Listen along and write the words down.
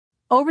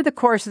Over the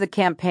course of the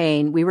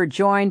campaign, we were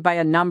joined by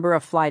a number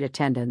of flight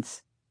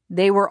attendants.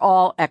 They were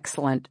all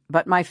excellent,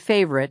 but my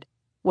favorite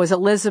was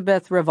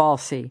Elizabeth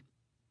Rivalsi.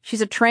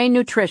 She's a trained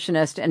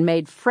nutritionist and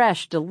made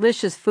fresh,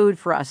 delicious food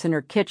for us in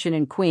her kitchen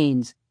in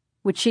Queens,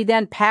 which she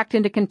then packed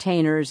into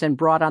containers and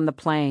brought on the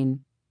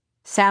plane.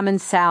 Salmon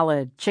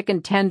salad, chicken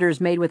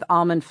tenders made with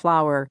almond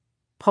flour,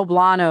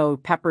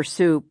 poblano pepper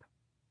soup.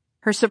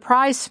 Her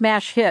surprise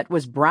smash hit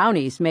was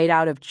brownies made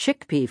out of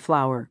chickpea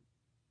flour.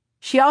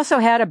 She also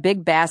had a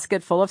big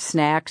basket full of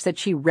snacks that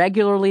she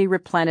regularly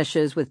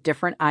replenishes with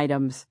different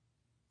items.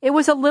 It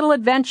was a little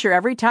adventure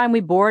every time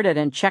we boarded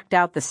and checked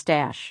out the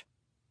stash.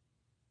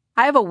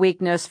 I have a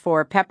weakness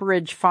for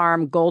Pepperidge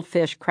Farm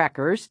goldfish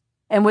crackers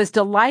and was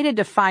delighted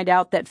to find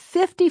out that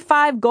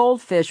 55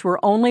 goldfish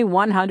were only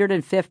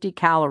 150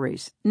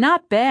 calories.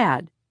 Not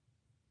bad.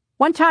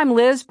 One time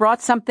Liz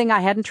brought something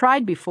I hadn't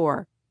tried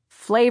before,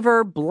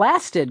 flavor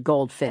blasted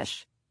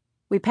goldfish.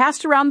 We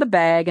passed around the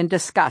bag and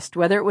discussed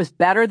whether it was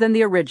better than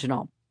the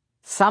original.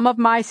 Some of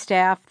my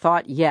staff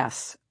thought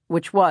yes,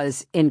 which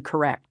was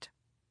incorrect.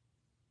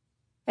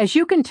 As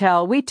you can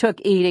tell, we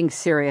took eating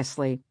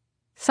seriously.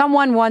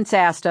 Someone once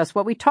asked us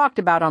what we talked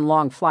about on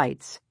long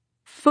flights.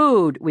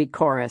 Food, we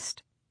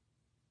chorused.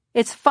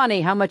 It's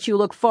funny how much you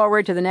look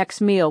forward to the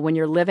next meal when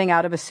you're living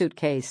out of a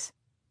suitcase.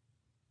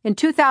 In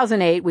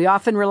 2008, we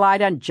often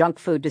relied on junk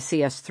food to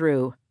see us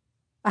through.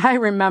 I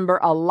remember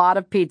a lot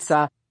of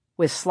pizza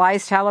with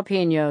sliced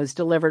jalapenos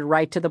delivered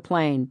right to the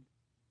plane.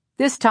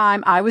 This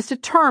time, I was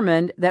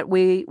determined that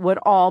we would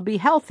all be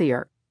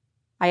healthier.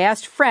 I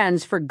asked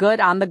friends for good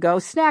on-the-go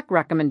snack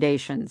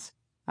recommendations.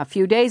 A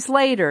few days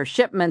later,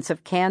 shipments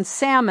of canned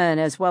salmon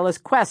as well as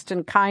Quest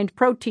and Kind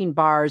protein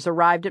bars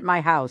arrived at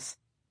my house,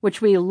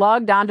 which we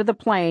lugged onto the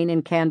plane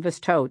in canvas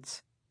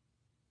totes.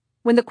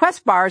 When the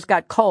Quest bars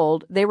got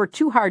cold, they were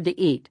too hard to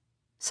eat,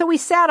 so we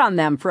sat on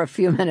them for a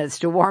few minutes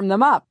to warm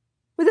them up,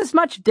 with as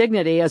much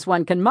dignity as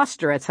one can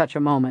muster at such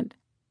a moment.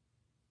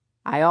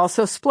 I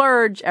also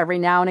splurge every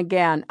now and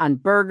again on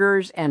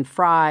burgers and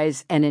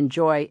fries and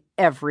enjoy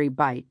every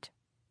bite.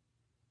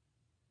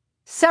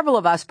 Several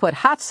of us put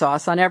hot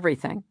sauce on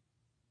everything.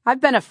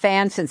 I've been a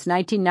fan since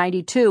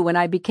 1992 when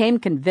I became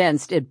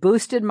convinced it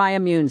boosted my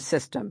immune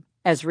system,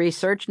 as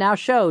research now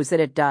shows that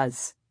it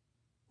does.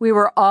 We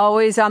were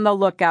always on the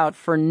lookout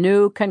for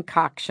new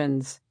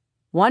concoctions.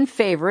 One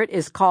favorite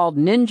is called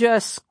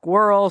Ninja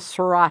Squirrel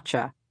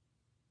Sriracha.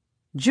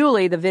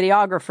 Julie, the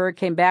videographer,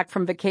 came back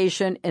from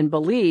vacation in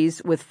Belize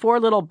with 4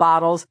 little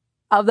bottles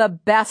of the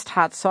best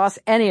hot sauce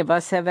any of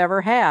us have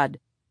ever had,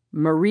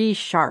 Marie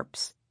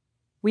Sharp's.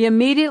 We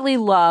immediately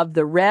loved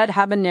the red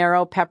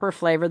habanero pepper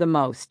flavor the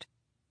most.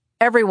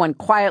 Everyone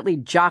quietly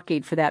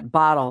jockeyed for that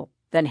bottle,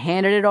 then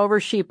handed it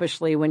over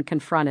sheepishly when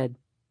confronted.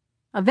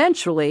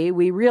 Eventually,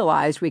 we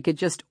realized we could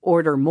just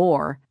order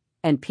more,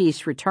 and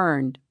peace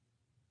returned.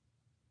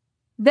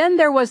 Then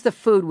there was the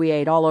food we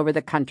ate all over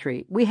the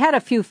country. We had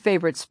a few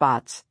favorite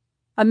spots.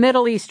 A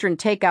Middle Eastern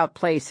takeout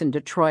place in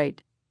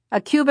Detroit, a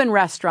Cuban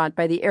restaurant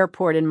by the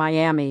airport in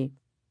Miami,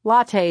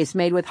 lattes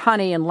made with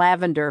honey and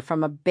lavender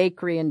from a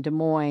bakery in Des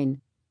Moines.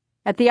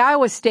 At the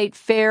Iowa State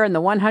Fair in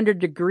the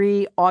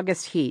 100-degree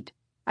August heat,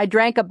 I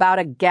drank about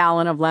a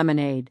gallon of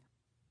lemonade.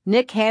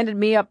 Nick handed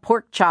me a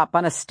pork chop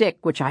on a stick,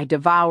 which I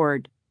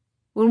devoured.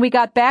 When we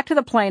got back to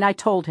the plane, I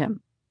told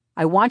him,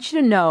 I want you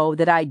to know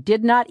that I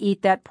did not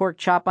eat that pork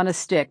chop on a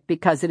stick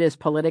because it is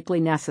politically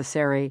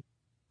necessary.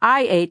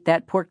 I ate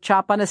that pork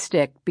chop on a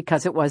stick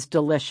because it was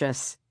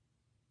delicious.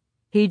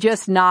 He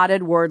just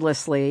nodded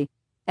wordlessly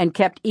and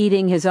kept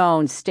eating his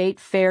own State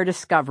Fair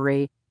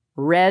discovery,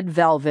 red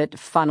velvet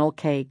funnel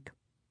cake.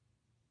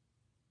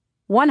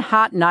 One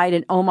hot night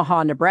in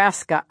Omaha,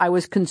 Nebraska, I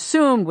was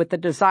consumed with the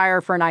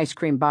desire for an ice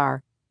cream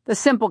bar, the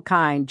simple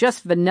kind,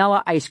 just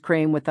vanilla ice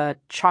cream with a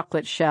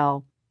chocolate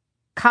shell.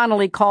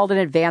 Connolly called an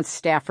advance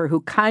staffer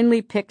who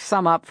kindly picked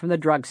some up from the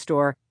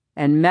drugstore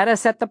and met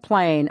us at the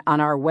plane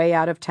on our way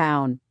out of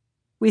town.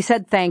 We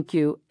said thank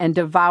you and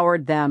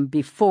devoured them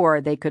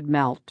before they could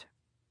melt.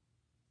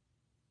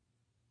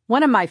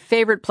 One of my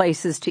favorite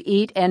places to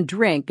eat and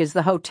drink is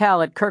the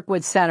hotel at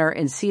Kirkwood Center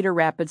in Cedar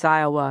Rapids,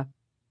 Iowa.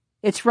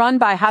 It's run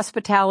by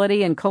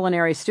hospitality and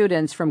culinary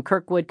students from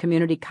Kirkwood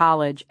Community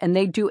College, and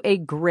they do a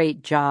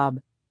great job.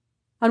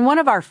 On one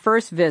of our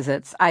first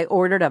visits, I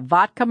ordered a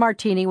vodka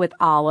martini with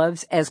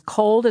olives as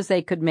cold as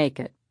they could make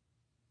it.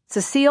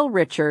 Cecile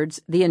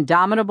Richards, the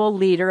indomitable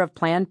leader of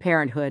Planned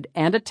Parenthood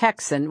and a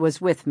Texan,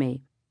 was with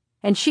me,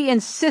 and she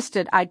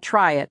insisted I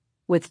try it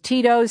with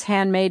Tito's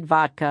handmade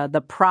vodka,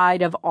 the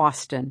pride of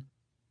Austin.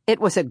 It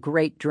was a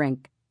great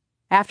drink.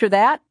 After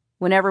that,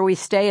 whenever we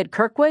stay at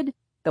Kirkwood,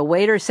 the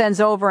waiter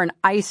sends over an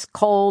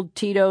ice-cold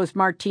Tito's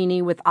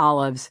martini with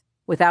olives,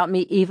 without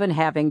me even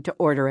having to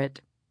order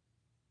it.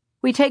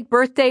 We take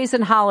birthdays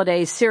and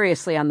holidays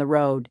seriously on the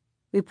road.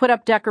 We put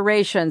up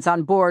decorations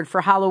on board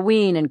for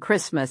Halloween and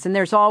Christmas, and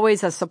there's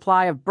always a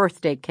supply of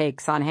birthday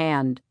cakes on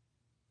hand.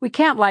 We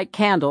can't light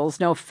candles,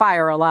 no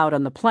fire allowed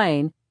on the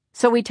plane,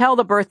 so we tell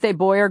the birthday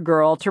boy or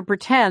girl to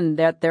pretend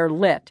that they're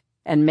lit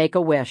and make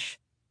a wish.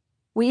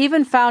 We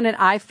even found an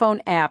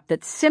iPhone app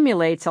that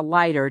simulates a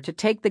lighter to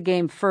take the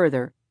game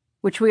further,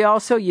 which we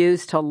also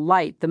used to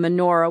light the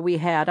menorah we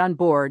had on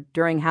board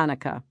during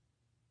Hanukkah.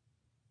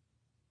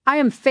 I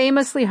am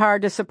famously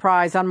hard to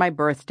surprise on my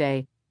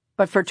birthday,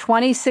 but for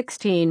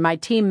 2016 my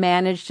team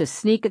managed to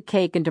sneak a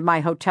cake into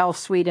my hotel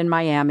suite in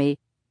Miami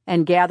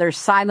and gather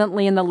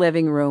silently in the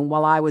living room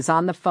while I was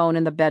on the phone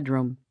in the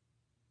bedroom.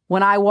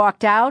 When I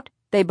walked out,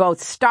 they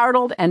both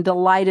startled and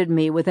delighted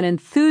me with an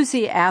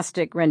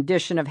enthusiastic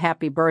rendition of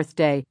Happy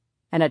Birthday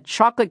and a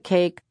chocolate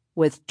cake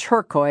with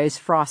turquoise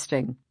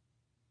frosting.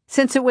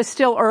 Since it was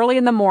still early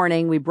in the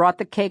morning, we brought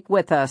the cake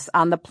with us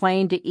on the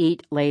plane to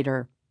eat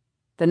later.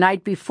 The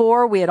night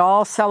before, we had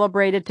all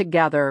celebrated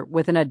together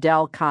with an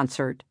Adele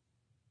concert.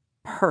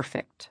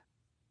 Perfect.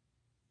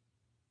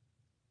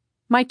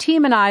 My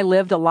team and I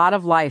lived a lot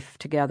of life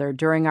together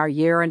during our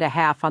year and a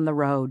half on the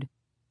road.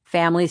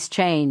 Families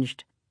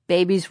changed.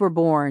 Babies were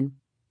born.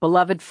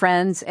 Beloved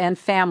friends and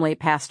family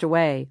passed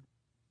away.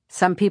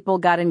 Some people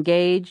got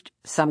engaged,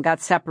 some got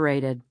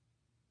separated.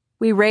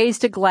 We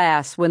raised a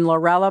glass when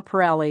Lorella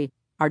Pirelli,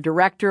 our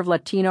director of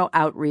Latino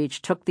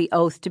outreach, took the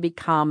oath to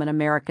become an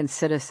American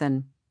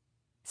citizen.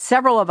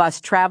 Several of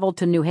us traveled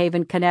to New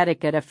Haven,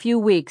 Connecticut a few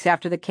weeks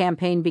after the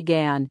campaign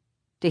began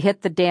to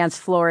hit the dance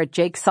floor at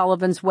Jake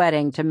Sullivan's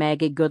wedding to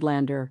Maggie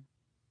Goodlander.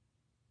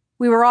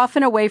 We were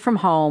often away from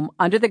home,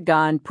 under the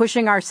gun,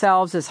 pushing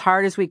ourselves as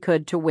hard as we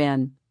could to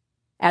win.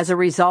 As a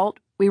result,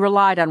 we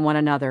relied on one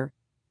another.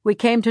 We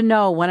came to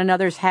know one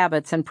another's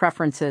habits and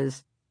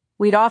preferences.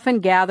 We'd often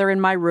gather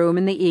in my room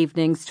in the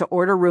evenings to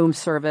order room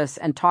service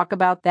and talk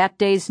about that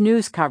day's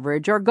news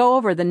coverage or go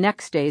over the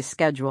next day's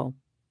schedule.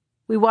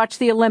 We watched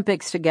the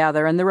Olympics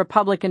together and the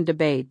Republican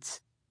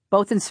debates.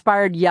 Both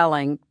inspired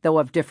yelling, though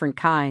of different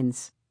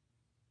kinds.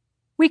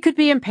 We could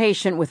be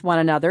impatient with one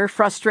another,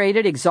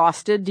 frustrated,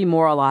 exhausted,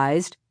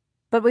 demoralized,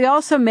 but we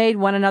also made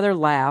one another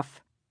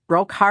laugh,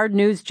 broke hard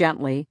news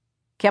gently,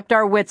 kept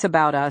our wits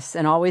about us,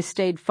 and always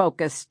stayed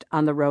focused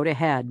on the road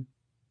ahead.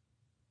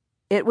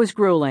 It was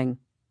grueling.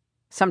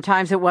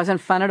 Sometimes it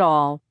wasn't fun at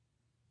all,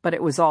 but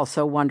it was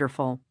also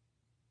wonderful.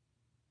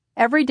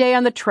 Every day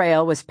on the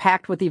trail was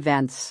packed with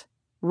events,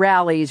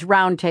 rallies,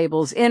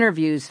 roundtables,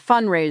 interviews,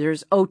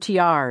 fundraisers,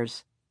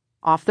 OTRs,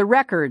 off the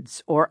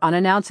records or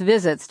unannounced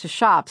visits to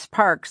shops,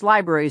 parks,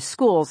 libraries,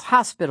 schools,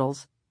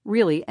 hospitals,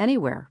 really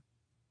anywhere.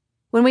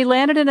 When we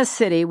landed in a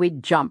city,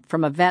 we'd jump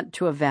from event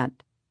to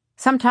event.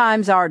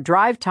 Sometimes our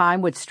drive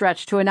time would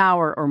stretch to an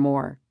hour or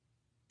more.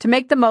 To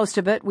make the most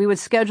of it, we would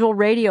schedule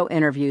radio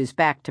interviews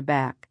back to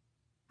back.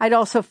 I'd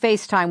also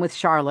FaceTime with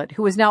Charlotte,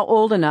 who was now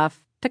old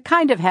enough to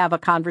kind of have a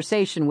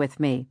conversation with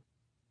me.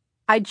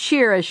 I'd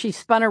cheer as she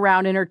spun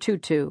around in her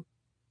tutu.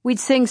 We'd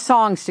sing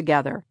songs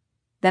together.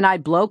 Then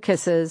I'd blow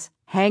kisses,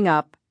 hang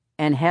up,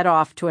 and head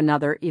off to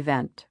another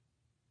event.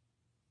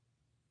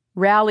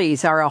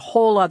 Rallies are a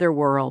whole other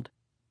world.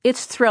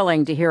 It's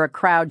thrilling to hear a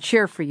crowd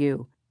cheer for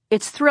you.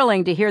 It's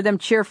thrilling to hear them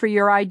cheer for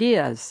your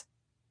ideas.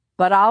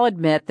 But I'll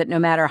admit that no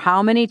matter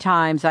how many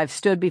times I've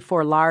stood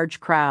before large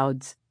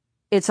crowds,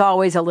 it's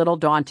always a little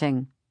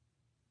daunting.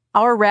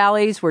 Our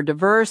rallies were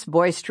diverse,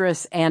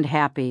 boisterous, and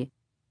happy.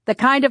 The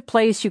kind of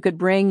place you could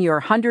bring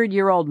your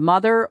 100-year-old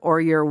mother or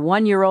your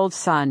 1-year-old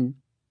son.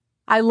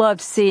 I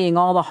loved seeing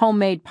all the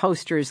homemade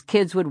posters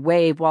kids would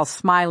wave while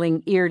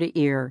smiling ear to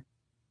ear.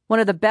 One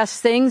of the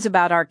best things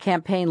about our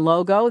campaign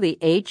logo, the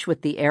H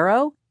with the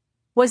arrow,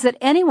 was that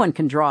anyone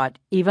can draw it,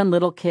 even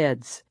little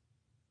kids.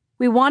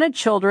 We wanted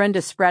children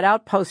to spread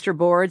out poster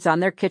boards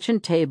on their kitchen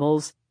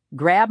tables,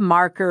 grab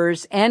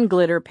markers and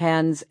glitter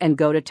pens, and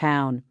go to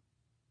town.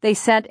 They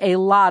sent a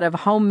lot of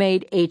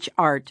homemade H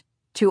art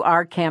to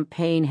our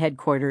campaign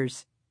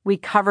headquarters. We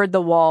covered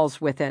the walls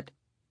with it.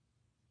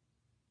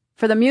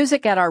 For the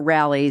music at our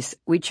rallies,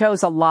 we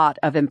chose a lot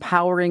of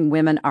empowering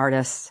women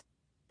artists.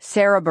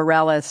 Sarah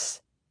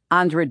Bareilles,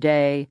 Andra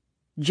Day,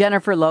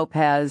 Jennifer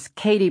Lopez,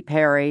 Katy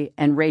Perry,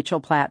 and Rachel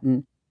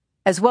Platten,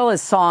 as well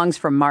as songs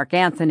from Mark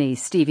Anthony,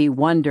 Stevie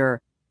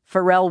Wonder,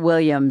 Pharrell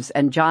Williams,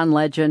 and John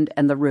Legend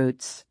and The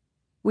Roots.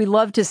 We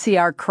loved to see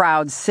our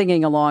crowds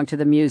singing along to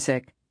the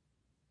music.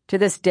 To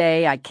this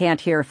day, I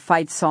can't hear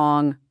Fight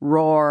Song,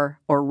 Roar,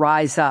 or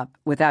Rise Up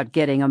without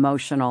getting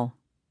emotional.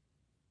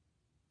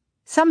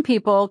 Some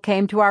people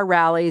came to our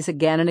rallies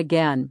again and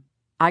again.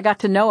 I got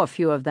to know a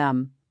few of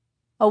them.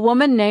 A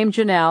woman named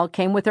Janelle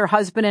came with her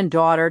husband and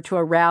daughter to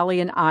a rally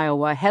in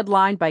Iowa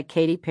headlined by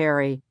Katy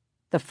Perry,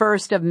 the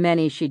first of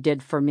many she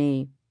did for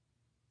me.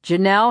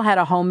 Janelle had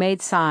a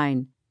homemade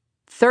sign,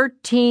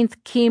 13th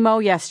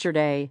chemo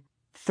yesterday,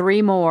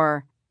 3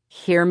 more,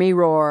 hear me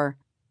roar.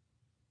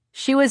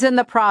 She was in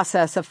the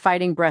process of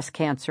fighting breast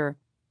cancer.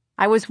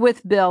 I was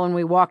with Bill and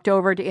we walked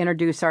over to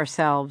introduce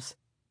ourselves.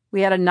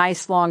 We had a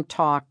nice long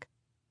talk.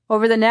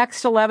 Over the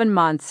next 11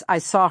 months, I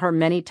saw her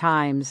many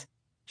times.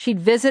 She'd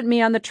visit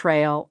me on the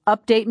trail,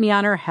 update me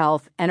on her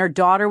health, and her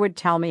daughter would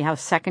tell me how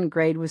second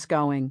grade was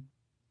going.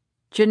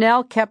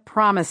 Janelle kept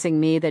promising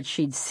me that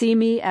she'd see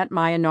me at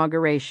my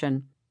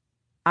inauguration.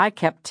 I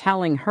kept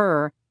telling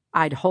her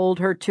I'd hold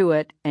her to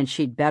it and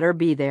she'd better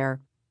be there.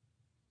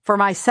 For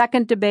my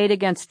second debate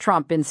against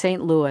Trump in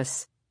St.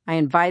 Louis, I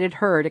invited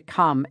her to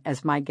come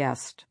as my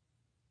guest.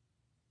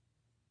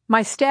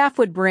 My staff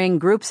would bring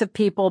groups of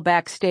people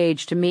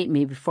backstage to meet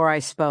me before I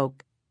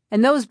spoke,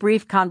 and those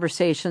brief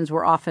conversations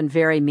were often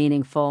very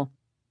meaningful.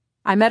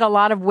 I met a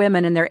lot of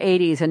women in their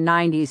 80s and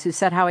 90s who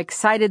said how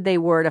excited they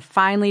were to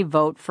finally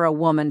vote for a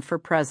woman for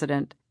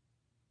president.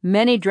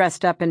 Many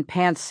dressed up in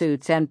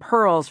pantsuits and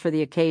pearls for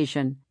the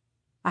occasion.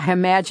 I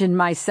imagined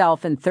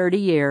myself in 30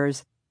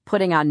 years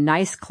putting on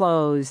nice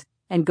clothes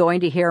and going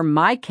to hear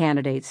my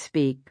candidate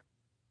speak.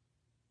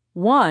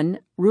 One,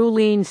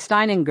 Ruline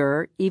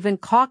Steininger, even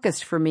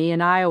caucused for me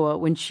in Iowa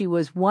when she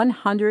was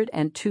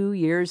 102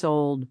 years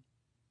old.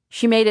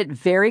 She made it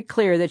very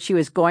clear that she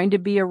was going to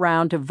be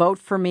around to vote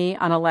for me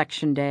on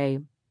Election Day,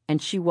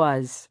 and she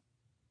was.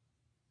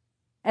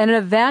 At an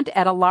event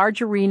at a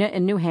large arena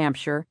in New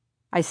Hampshire,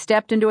 I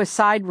stepped into a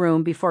side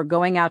room before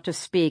going out to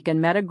speak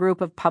and met a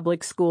group of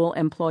public school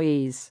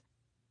employees.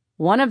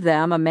 One of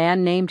them, a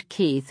man named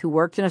Keith, who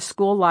worked in a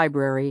school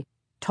library,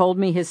 told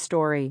me his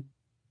story.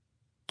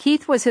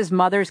 Keith was his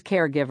mother's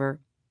caregiver.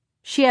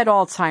 She had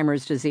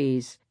Alzheimer's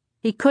disease.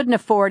 He couldn't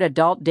afford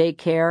adult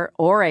daycare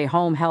or a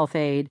home health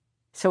aide,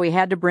 so he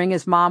had to bring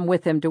his mom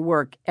with him to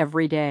work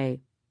every day.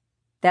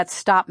 That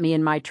stopped me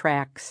in my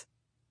tracks.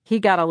 He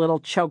got a little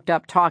choked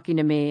up talking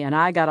to me, and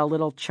I got a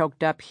little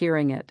choked up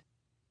hearing it.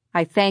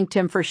 I thanked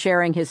him for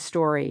sharing his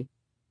story.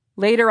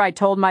 Later, I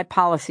told my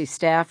policy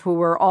staff, who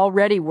were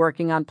already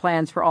working on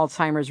plans for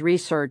Alzheimer's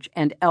research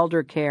and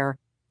elder care,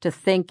 to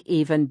think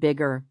even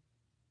bigger.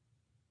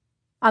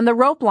 On the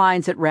rope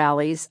lines at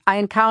rallies, I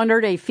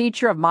encountered a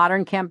feature of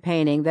modern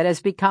campaigning that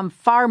has become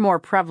far more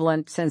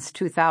prevalent since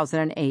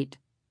 2008.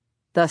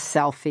 The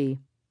selfie.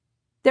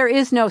 There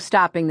is no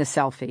stopping the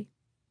selfie.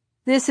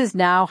 This is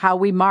now how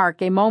we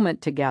mark a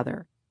moment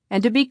together.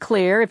 And to be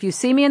clear, if you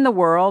see me in the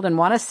world and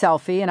want a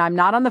selfie and I'm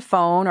not on the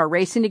phone or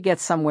racing to get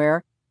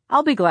somewhere,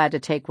 I'll be glad to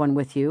take one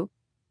with you.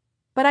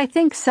 But I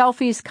think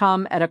selfies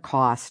come at a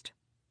cost.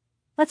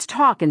 Let's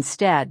talk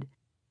instead.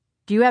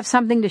 Do you have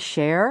something to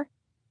share?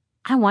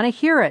 I want to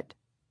hear it.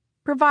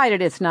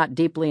 Provided it's not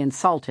deeply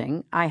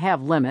insulting, I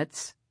have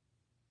limits.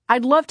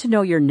 I'd love to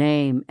know your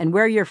name and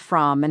where you're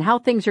from and how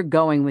things are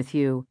going with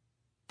you.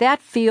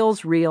 That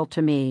feels real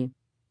to me.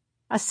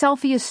 A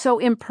selfie is so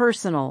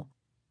impersonal,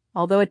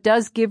 although it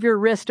does give your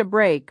wrist a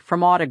break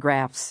from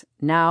autographs,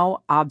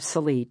 now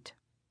obsolete.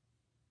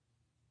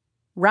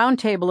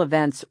 Roundtable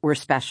events were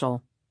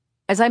special.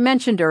 As I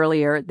mentioned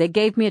earlier, they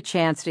gave me a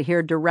chance to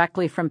hear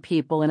directly from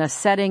people in a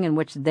setting in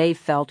which they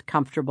felt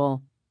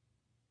comfortable.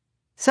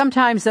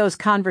 Sometimes those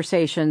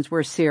conversations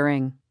were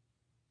searing.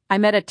 I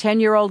met a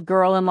 10-year-old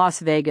girl in Las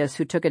Vegas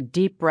who took a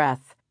deep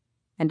breath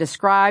and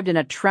described in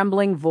a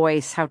trembling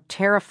voice how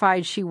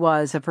terrified she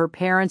was of her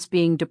parents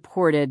being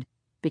deported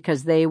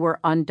because they were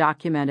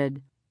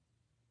undocumented.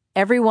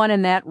 Everyone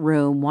in that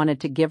room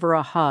wanted to give her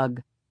a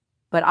hug,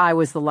 but I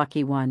was the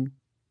lucky one.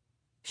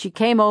 She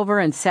came over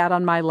and sat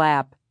on my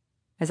lap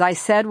as I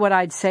said what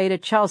I'd say to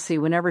Chelsea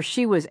whenever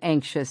she was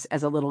anxious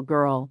as a little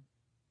girl.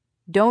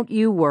 Don't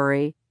you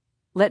worry.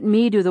 Let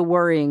me do the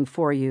worrying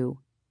for you.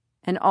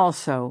 And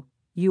also,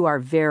 you are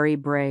very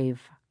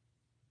brave.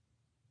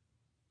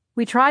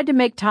 We tried to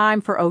make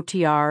time for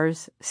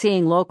OTRs,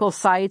 seeing local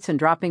sites and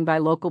dropping by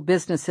local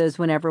businesses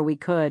whenever we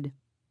could.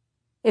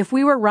 If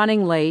we were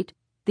running late,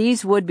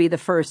 these would be the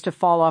first to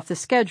fall off the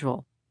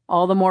schedule,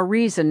 all the more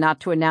reason not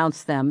to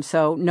announce them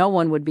so no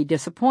one would be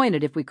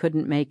disappointed if we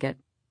couldn't make it.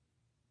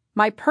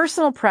 My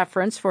personal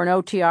preference for an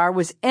OTR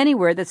was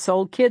anywhere that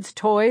sold kids'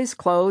 toys,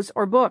 clothes,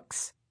 or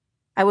books.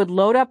 I would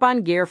load up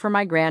on gear for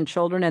my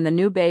grandchildren and the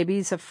new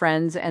babies of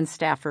friends and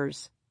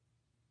staffers.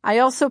 I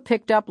also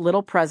picked up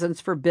little presents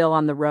for Bill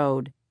on the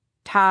road.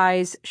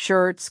 Ties,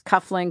 shirts,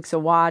 cufflinks, a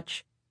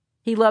watch.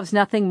 He loves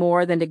nothing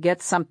more than to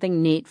get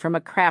something neat from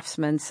a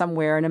craftsman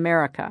somewhere in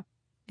America.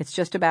 It's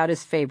just about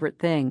his favorite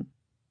thing.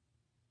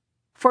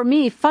 For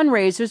me,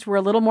 fundraisers were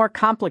a little more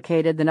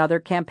complicated than other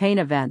campaign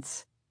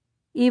events.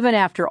 Even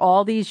after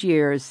all these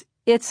years,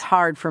 it's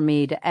hard for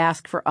me to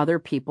ask for other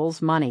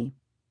people's money.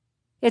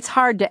 It's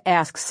hard to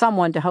ask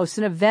someone to host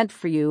an event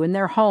for you in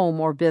their home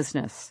or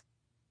business.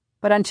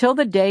 But until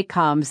the day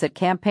comes that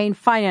campaign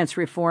finance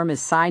reform is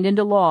signed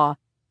into law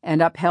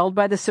and upheld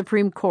by the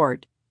Supreme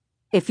Court,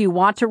 if you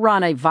want to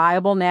run a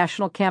viable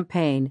national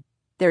campaign,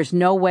 there's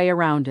no way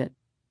around it.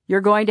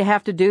 You're going to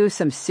have to do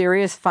some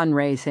serious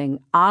fundraising,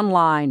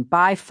 online,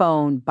 by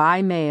phone,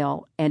 by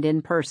mail, and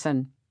in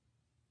person.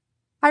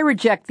 I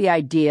reject the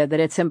idea that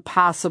it's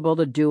impossible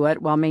to do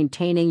it while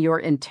maintaining your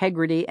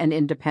integrity and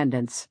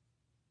independence.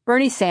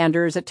 Bernie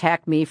Sanders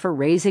attacked me for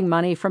raising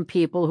money from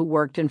people who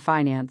worked in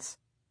finance.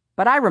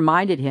 But I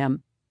reminded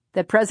him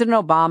that President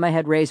Obama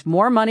had raised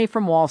more money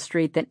from Wall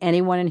Street than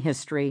anyone in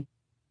history,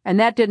 and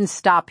that didn't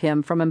stop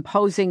him from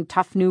imposing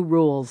tough new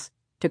rules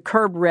to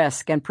curb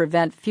risk and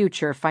prevent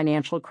future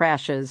financial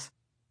crashes.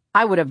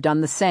 I would have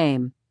done the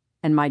same,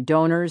 and my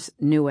donors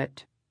knew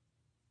it.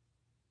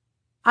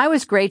 I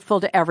was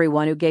grateful to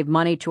everyone who gave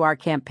money to our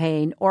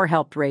campaign or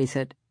helped raise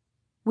it.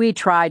 We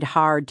tried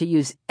hard to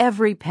use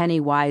every penny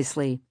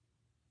wisely.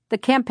 The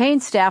campaign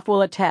staff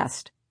will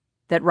attest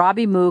that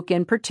Robbie Mook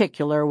in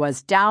particular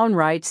was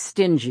downright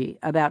stingy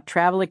about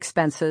travel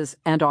expenses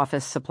and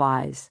office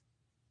supplies.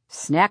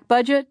 Snack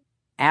budget?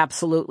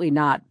 Absolutely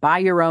not. Buy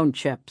your own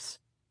chips.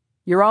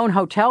 Your own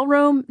hotel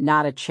room?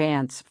 Not a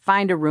chance.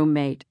 Find a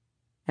roommate.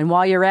 And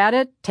while you're at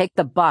it, take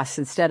the bus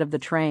instead of the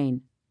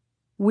train.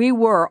 We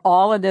were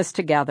all in this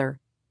together.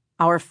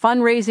 Our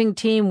fundraising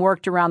team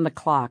worked around the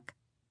clock.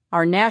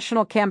 Our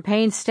national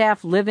campaign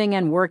staff living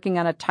and working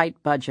on a tight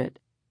budget.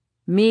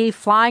 Me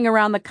flying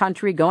around the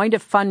country going to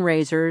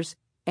fundraisers,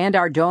 and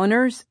our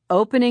donors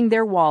opening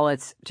their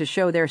wallets to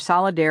show their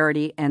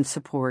solidarity and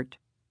support.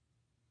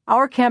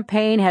 Our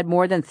campaign had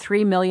more than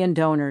 3 million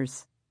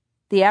donors.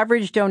 The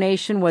average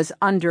donation was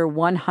under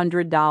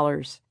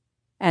 $100,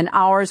 and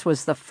ours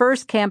was the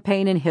first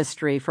campaign in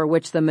history for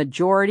which the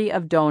majority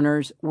of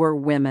donors were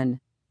women.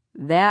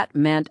 That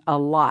meant a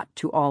lot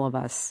to all of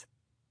us.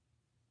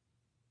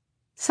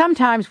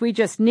 Sometimes we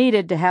just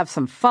needed to have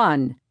some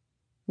fun.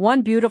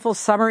 One beautiful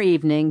summer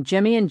evening,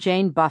 Jimmy and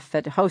Jane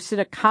Buffett hosted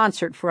a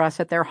concert for us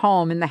at their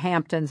home in the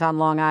Hamptons on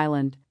Long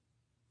Island.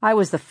 I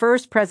was the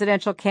first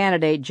presidential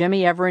candidate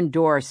Jimmy ever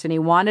endorsed, and he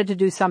wanted to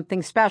do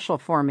something special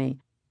for me.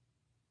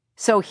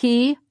 So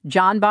he,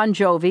 John Bon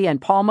Jovi,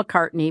 and Paul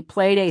McCartney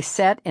played a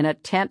set in a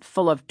tent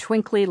full of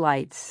twinkly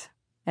lights,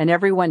 and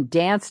everyone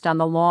danced on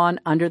the lawn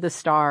under the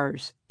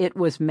stars. It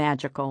was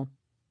magical.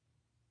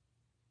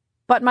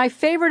 But my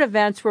favorite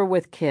events were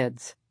with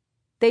kids.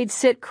 They'd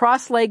sit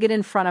cross-legged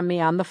in front of me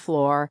on the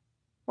floor,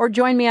 or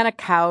join me on a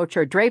couch,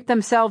 or drape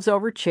themselves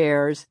over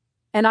chairs,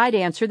 and I'd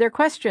answer their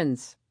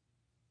questions.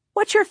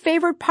 What's your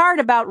favorite part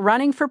about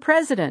running for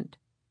president?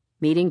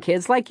 Meeting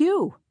kids like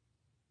you.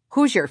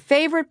 Who's your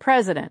favorite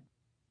president?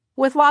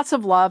 With lots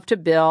of love to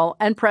Bill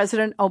and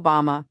President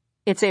Obama,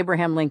 it's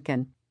Abraham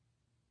Lincoln.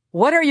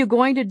 What are you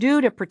going to do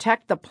to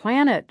protect the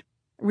planet?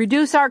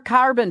 Reduce our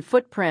carbon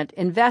footprint,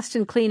 invest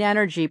in clean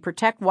energy,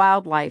 protect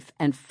wildlife,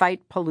 and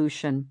fight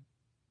pollution.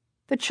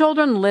 The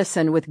children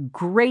listened with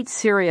great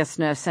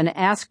seriousness and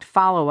asked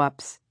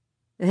follow-ups.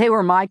 They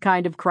were my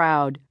kind of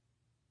crowd.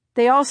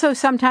 They also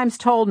sometimes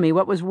told me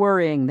what was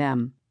worrying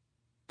them.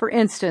 For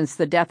instance,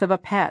 the death of a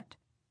pet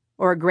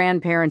or a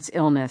grandparent's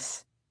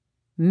illness.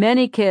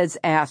 Many kids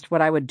asked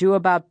what I would do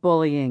about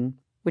bullying,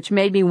 which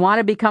made me want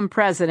to become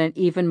president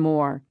even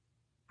more.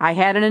 I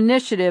had an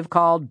initiative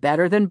called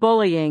Better Than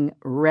Bullying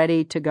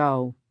ready to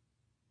go.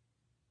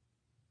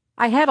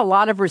 I had a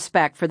lot of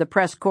respect for the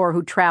press corps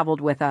who traveled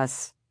with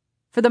us.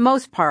 For the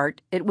most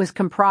part, it was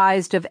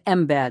comprised of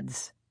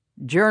embeds,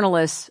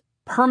 journalists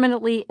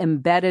permanently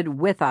embedded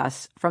with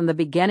us from the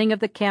beginning of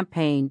the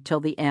campaign till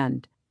the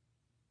end.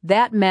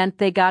 That meant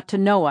they got to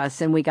know us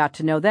and we got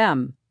to know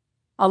them.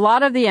 A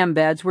lot of the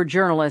embeds were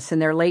journalists in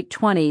their late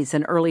 20s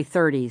and early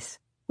 30s,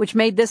 which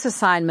made this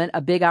assignment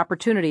a big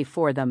opportunity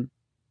for them.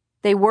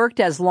 They worked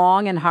as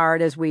long and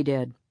hard as we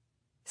did.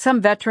 Some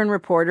veteran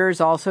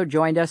reporters also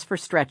joined us for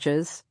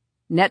stretches.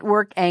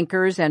 Network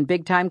anchors and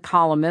big-time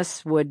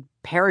columnists would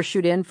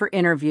parachute in for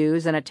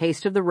interviews and a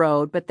taste of the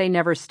road, but they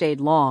never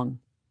stayed long.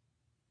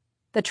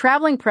 The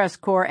traveling press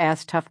corps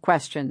asked tough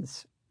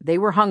questions. They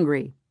were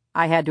hungry.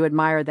 I had to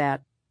admire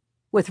that.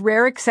 With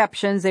rare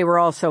exceptions, they were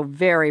also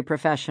very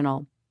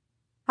professional.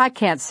 I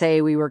can't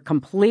say we were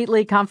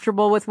completely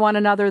comfortable with one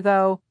another,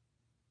 though.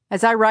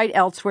 As I write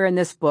elsewhere in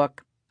this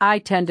book, I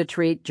tend to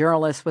treat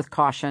journalists with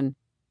caution,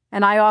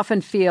 and I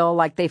often feel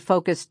like they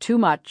focus too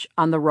much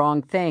on the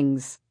wrong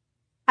things.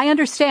 I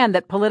understand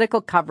that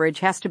political coverage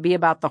has to be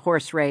about the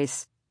horse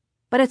race,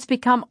 but it's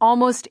become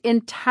almost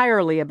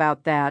entirely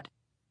about that,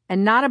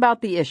 and not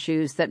about the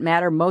issues that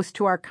matter most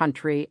to our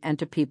country and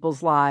to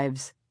people's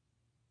lives.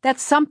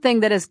 That's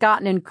something that has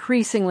gotten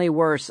increasingly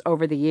worse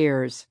over the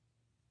years.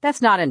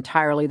 That's not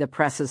entirely the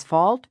press's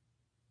fault.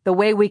 The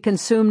way we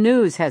consume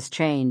news has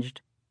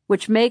changed,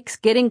 which makes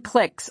getting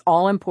clicks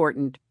all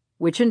important,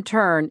 which in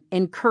turn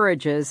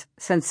encourages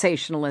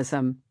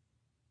sensationalism.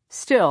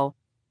 Still,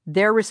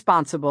 they're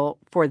responsible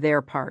for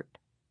their part.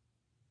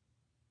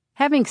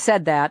 Having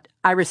said that,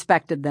 I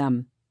respected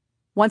them.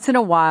 Once in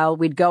a while,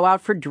 we'd go out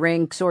for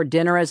drinks or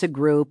dinner as a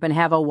group and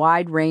have a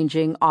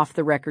wide-ranging,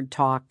 off-the-record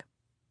talk.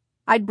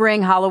 I'd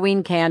bring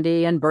Halloween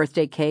candy and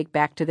birthday cake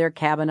back to their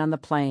cabin on the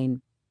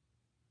plane.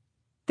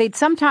 They'd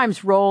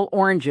sometimes roll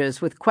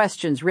oranges with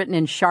questions written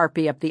in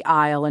Sharpie up the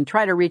aisle and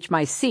try to reach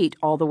my seat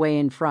all the way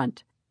in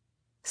front.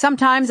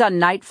 Sometimes on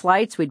night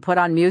flights, we'd put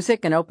on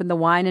music and open the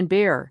wine and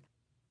beer.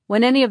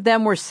 When any of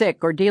them were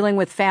sick or dealing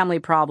with family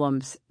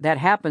problems, that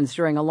happens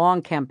during a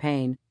long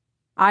campaign,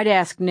 I'd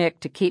ask Nick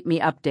to keep me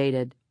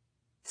updated.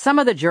 Some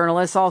of the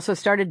journalists also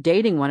started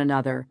dating one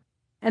another,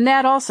 and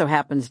that also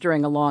happens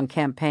during a long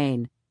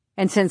campaign.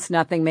 And since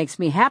nothing makes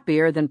me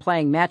happier than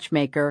playing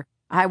matchmaker,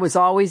 I was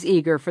always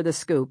eager for the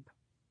scoop.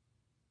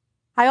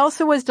 I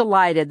also was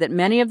delighted that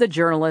many of the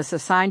journalists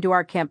assigned to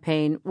our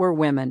campaign were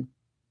women.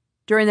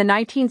 During the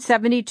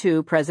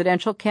 1972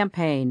 presidential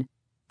campaign,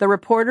 the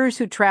reporters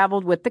who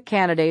traveled with the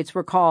candidates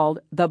were called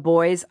the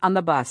boys on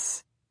the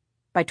bus.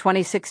 By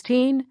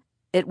 2016,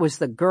 it was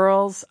the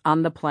girls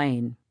on the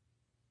plane.